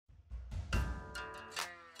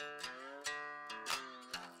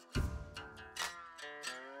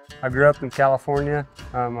I grew up in California.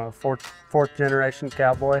 I'm a fourth generation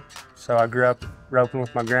cowboy. So I grew up roping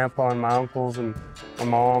with my grandpa and my uncles and my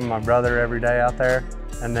mom, my brother every day out there.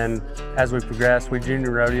 And then as we progressed, we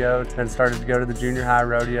junior rodeoed and started to go to the junior high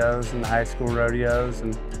rodeos and the high school rodeos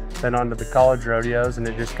and then on to the college rodeos. And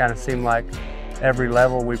it just kind of seemed like every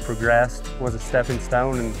level we progressed was a stepping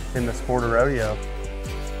stone in the sport of rodeo.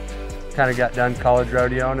 Kind of got done college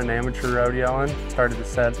rodeoing and amateur rodeoing, started to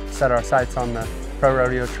set our sights on the pro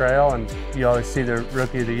rodeo trail, and you always see the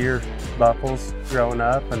Rookie of the Year buckles growing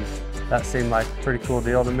up, and that seemed like a pretty cool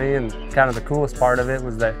deal to me. And kind of the coolest part of it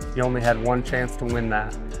was that you only had one chance to win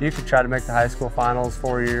that. You could try to make the high school finals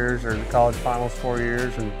 4 years or the college finals 4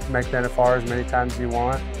 years and make the NFR as many times as you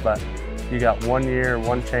want, but you got 1 year,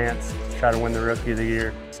 one chance to try to win the Rookie of the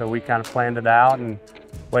Year. So we kind of planned it out and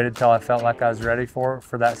waited till I felt like I was ready for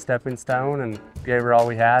that stepping stone, and gave her all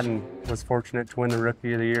we had and was fortunate to win the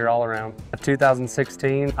Rookie of the Year all around.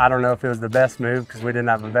 2016, I don't know if it was the best move because we didn't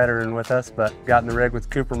have a veteran with us, but got in the rig with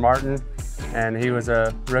Cooper Martin, and he was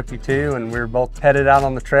a rookie too, and we were both headed out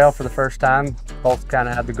on the trail for the first time. Both kind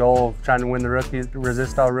of had the goal of trying to win the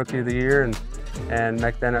Resistol Rookie of the Year and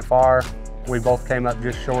make the NFR. We both came up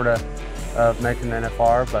just short of making the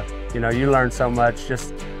NFR, but you know, you learn so much,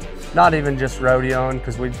 just not even just rodeoing,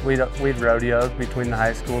 because we'd rodeoed between the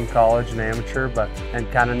high school and college and amateur, and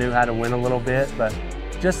kind of knew how to win a little bit, but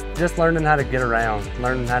just learning how to get around,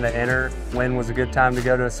 learning how to enter, when was a good time to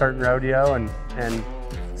go to a certain rodeo, and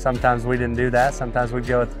sometimes we didn't do that, sometimes we'd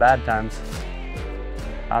go at the bad times.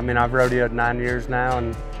 I mean, I've rodeoed 9 years now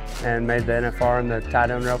and made the NFR in the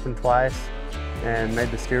tight end roping twice, and made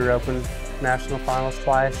the steer roping National Finals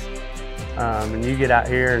twice. And you get out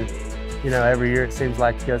here and you know, every year it seems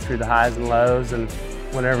like you go through the highs and lows, and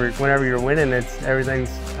whenever you're winning,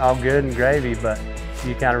 everything's all good and gravy, but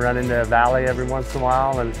you kind of run into a valley every once in a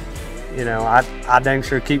while, and you know, I dang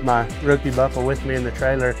sure keep my rookie buckle with me in the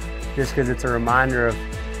trailer just because it's a reminder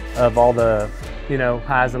of all the, you know,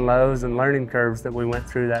 highs and lows and learning curves that we went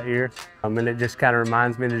through that year. And it just kind of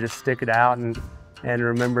reminds me to just stick it out and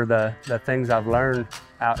remember the things I've learned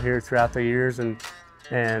out here throughout the years, and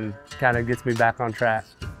kind of gets me back on track.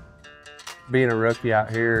 Being a rookie out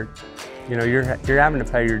here, you know, you're having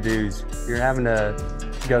to pay your dues. You're having to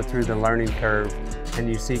go through the learning curve, and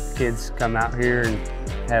you see kids come out here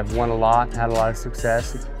and have won a lot, had a lot of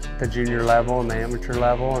success at the junior level and the amateur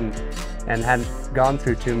level, and hadn't gone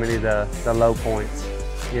through too many of the low points,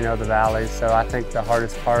 you know, the valleys. So I think the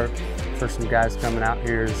hardest part for some guys coming out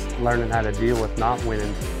here is learning how to deal with not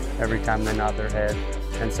winning every time they nod their head.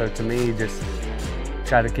 And so to me, just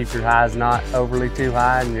try to keep your highs not overly too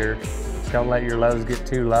high, and don't let your lows get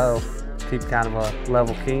too low. Keep kind of a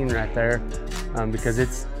level keen right there, because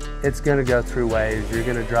it's going to go through waves. You're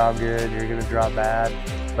going to draw good, you're going to draw bad,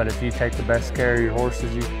 but if you take the best care of your horse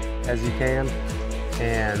as you can,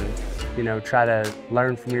 and you know, try to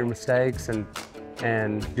learn from your mistakes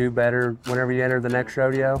and do better whenever you enter the next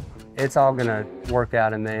rodeo, it's all going to work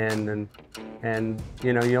out in the end. And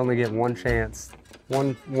you know, you only get one chance,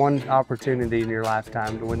 one opportunity in your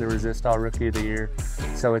lifetime to win the Resistol Rookie of the Year.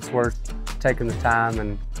 So it's worth taking the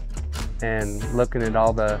time and looking at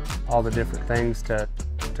all the different things to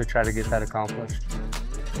try to get that accomplished.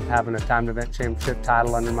 Having a timed event championship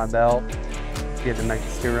title under my belt, getting to make the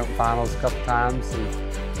steer rope finals a couple times,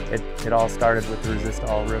 and it all started with the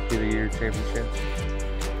Resistol Rookie of the Year championship.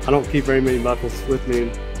 I don't keep very many buckles with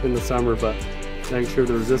me in the summer, but thanks for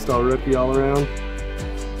the Resistol Rookie all around,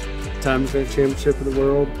 timed event championship of the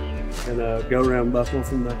world, and a go-around buckle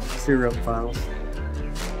from the steer rope finals.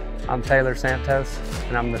 I'm Taylor Santos,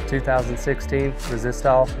 and I'm the 2016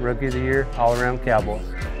 Resistol Rookie of the Year All-Around Cowboy,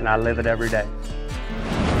 and I live it every day.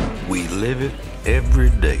 We live it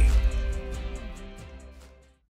every day.